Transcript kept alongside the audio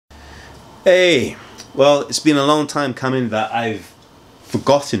Hey, well, it's been a long time coming that I've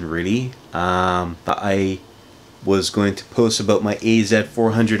forgotten really that I was going to post about my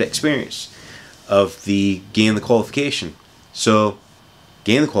Az400 experience of the gain the qualification. So,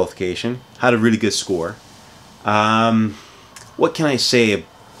 gained the qualification, had a really good score. What can I say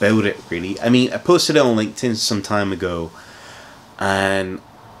about it really? I mean, I posted it on LinkedIn some time ago, and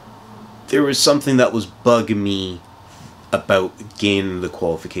there was something that was bugging me about gaining the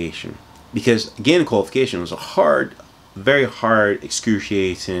qualification. Because gaining the qualification was a hard, very hard,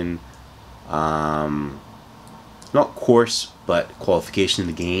 excruciating, not course, but qualification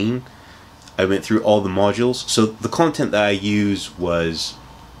to gain. I went through all the modules. So the content that I used was,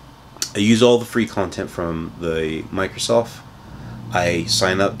 I use all the free content from the Microsoft. I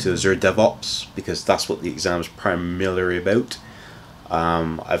signed up to Azure-DevOps because that's what the exam is primarily about.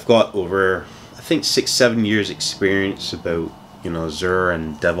 I've got over, I think, 6-7 years experience about, Azure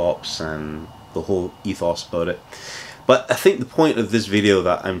and DevOps and the whole ethos about it. But I think the point of this video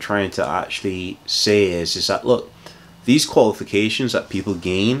that I'm trying to actually say is that, look, these qualifications that people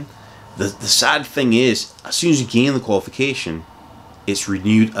gain, the sad thing is, as soon as you gain the qualification, it's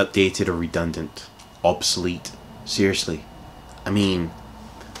renewed, updated, or redundant, obsolete. Seriously. I mean,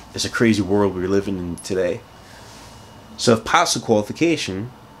 it's a crazy world we're living in today. So I've passed the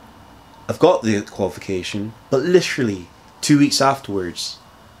qualification, I've got the qualification, but literally 2 weeks afterwards,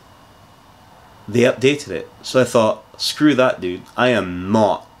 they updated it. So I thought, screw that, dude. I am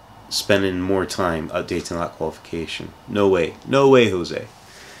not spending more time updating that qualification. No way. No way, Jose.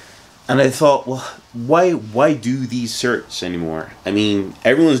 And I thought, well, why do these certs anymore? I mean,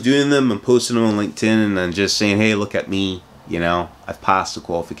 everyone's doing them and posting them on LinkedIn and just saying, hey, look at me. I've passed the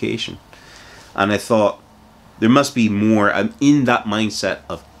qualification. And I thought, there must be more. I'm in that mindset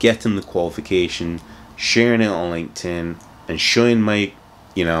of getting the qualification, sharing it on LinkedIn, and showing my,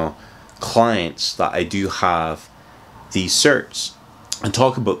 clients that I do have these certs and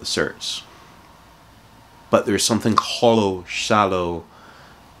talk about the certs. But there's something hollow, shallow,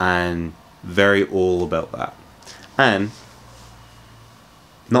 and very old about that. And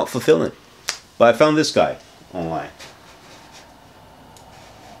not fulfilling. But I found this guy online.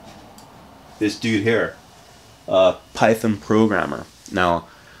 This dude here. Python programmer. Now,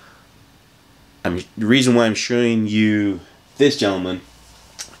 the reason why I'm showing you this gentleman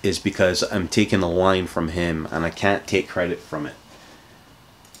is because I'm taking a line from him and I can't take credit from it.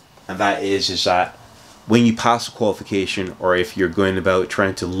 And that is that when you pass a qualification, or if you're going about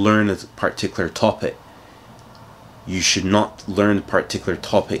trying to learn a particular topic, you should not learn the particular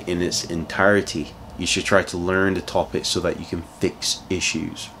topic in its entirety. You should try to learn the topic so that you can fix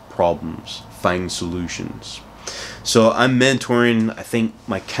issues, problems, find solutions. So I'm mentoring, I think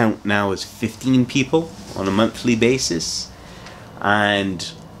my count now is 15 people on a monthly basis. And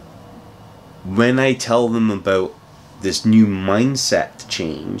when I tell them about this new mindset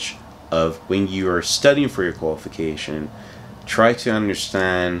change of when you are studying for your qualification, try to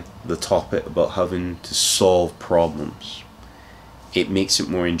understand the topic about having to solve problems. It makes it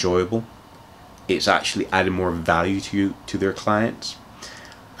more enjoyable. It's actually adding more value to their clients.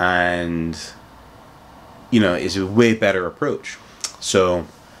 And is a way better approach. So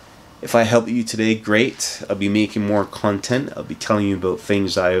if I help you today, great. I'll be making more content. I'll be telling you about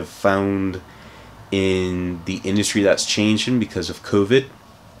things I have found in the industry that's changing because of COVID.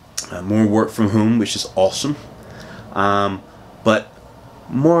 More work from home, which is awesome. But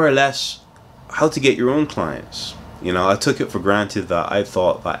more or less how to get your own clients. I took it for granted that I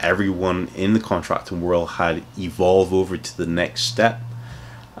thought that everyone in the contracting world had evolved over to the next step.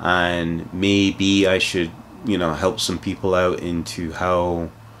 And maybe I should, help some people out into how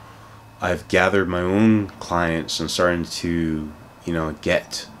I've gathered my own clients and starting to,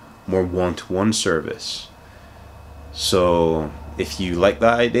 get more one-to-one service. So if you like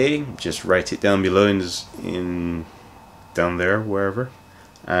that idea, just write it down below down there, wherever.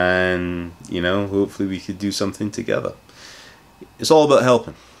 And, hopefully we could do something together. It's all about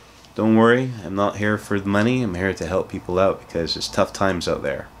helping. Don't worry, I'm not here for the money. I'm here to help people out because it's tough times out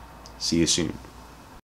there. See you soon.